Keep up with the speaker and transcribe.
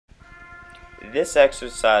This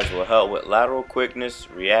exercise will help with lateral quickness,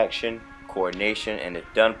 reaction, coordination, and if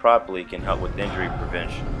done properly can help with injury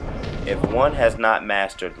prevention. If one has not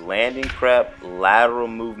mastered landing prep, lateral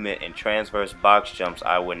movement, and transverse box jumps,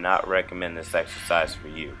 I would not recommend this exercise for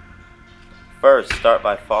you. First, start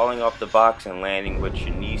by falling off the box and landing with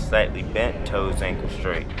your knees slightly bent, toes ankle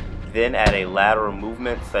straight. Then add a lateral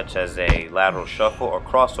movement such as a lateral shuffle or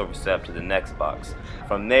crossover step to the next box.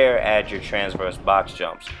 From there, add your transverse box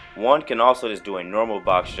jumps. One can also just do a normal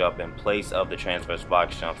box jump in place of the transverse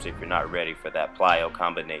box jumps if you're not ready for that plyo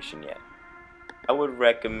combination yet. I would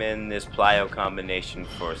recommend this plyo combination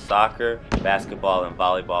for soccer, basketball, and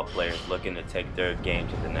volleyball players looking to take their game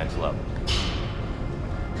to the next level.